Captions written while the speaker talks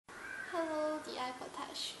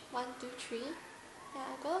theipodtouch123. Yeah,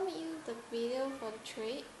 I'm gonna make you the video for the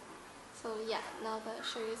trade. So yeah, now I'm gonna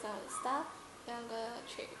show you some of the stuff that I'm gonna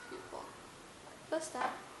trade with you for. First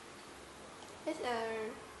up, is a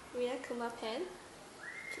rilakkuma pen. You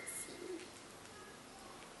can see.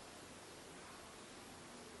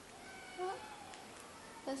 Oh,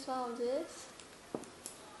 there's one of this.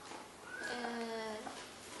 And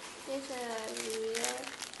here's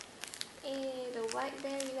the white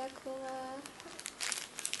bear rilakkuma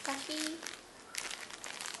plushie.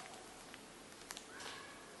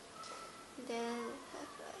 Then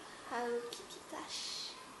have a Hello Kitty plush.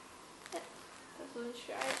 Yep, balloon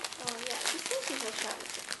stripe. Oh yeah, this one is a stripe.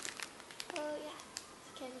 Oh yeah, as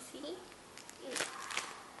you can see.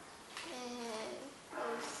 And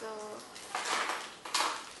also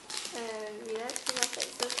a rilakkuma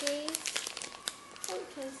pencil case. So you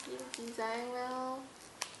can see the design well.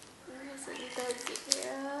 There's a little zip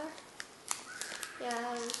here. Yeah,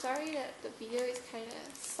 I'm sorry that the video is kinda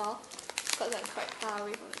soft because I'm quite far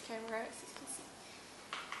away from the camera, as you can see.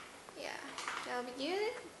 Yeah, I'll be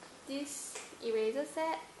giving this eraser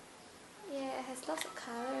set. Yeah, it has lots of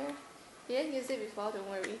color. Didn't use it before, don't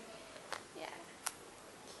worry. Yeah,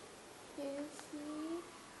 you can see.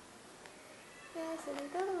 Yeah, it's a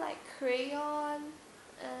little like crayon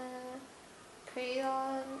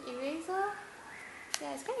eraser.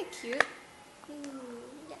 Yeah, it's kind of cute.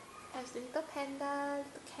 Yeah, it has the little panda,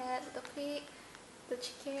 little cat, little pig, the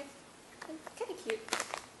chicken. It's kind of cute.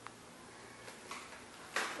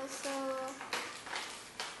 Also,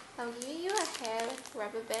 I'm giving you a hair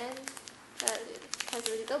rubber band that has a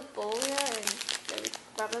little bow here, and the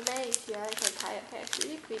rubber band is here. You can tie your hair. It's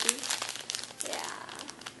really pretty. Yeah.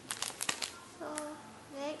 So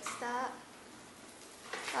next up,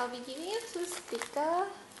 I'll be giving you two stickers.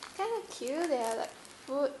 Kind of cute. They are like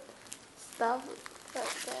food stuff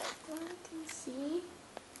like that. You can see.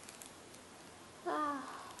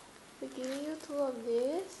 We're giving you two of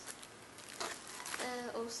this, and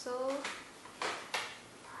also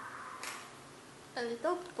a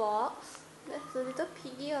little box. There's a little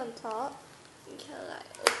piggy on top. You can like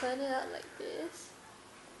open it up like this.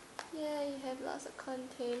 Yeah, you have lots of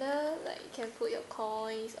container. Like you can put your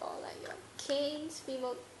coins or like your canes,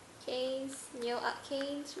 female canes, nail art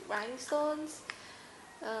canes, rhinestones.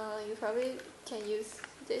 You probably can use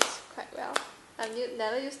this quite well. I've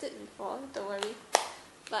never used it before, don't worry.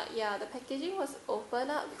 But yeah, the packaging was open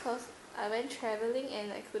up because I went traveling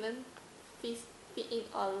and I couldn't fit in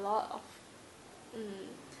a lot of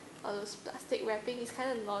all those plastic wrapping. Is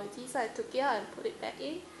kind of noisy, so I took it out and put it back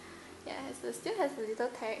in. Yeah, it still has a little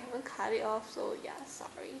tag. I haven't cut it off, so yeah,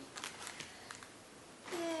 sorry.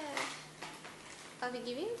 Yeah, I'll be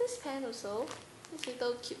giving this pen also. This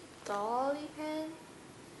little cute dolly pen.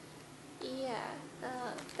 Yeah,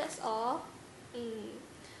 that's all.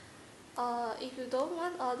 If you don't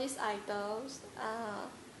want all these items,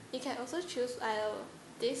 you can also choose either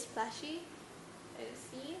this plushie. You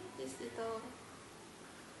see this little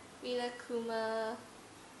rilakkuma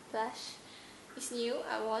plush. It's new.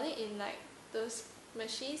 I want it in like those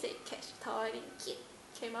machines that you catch toy and kid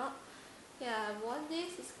came out. Yeah, I want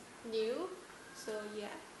this. It's new. So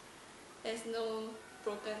yeah, there's no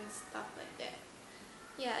broken stuff like that.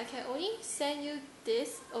 Yeah, I can only send you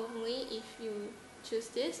this only if you choose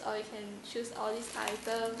this, or you can choose all these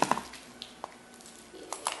items. Yeah,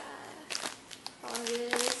 all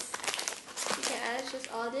this. You can either choose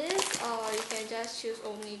all this, or you can just choose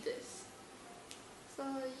only this. So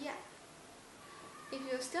yeah, if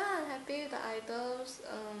you're still unhappy with the items,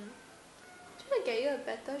 try to get you a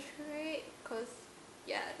better trade, because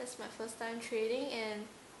yeah, that's my first time trading, and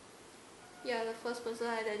you're the first person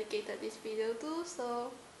I dedicated this video to,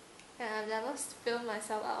 so and I've never filmed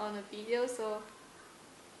myself out on a video, so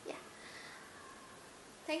yeah.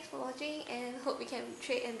 Thanks for watching and hope we can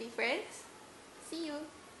trade and be friends. See you!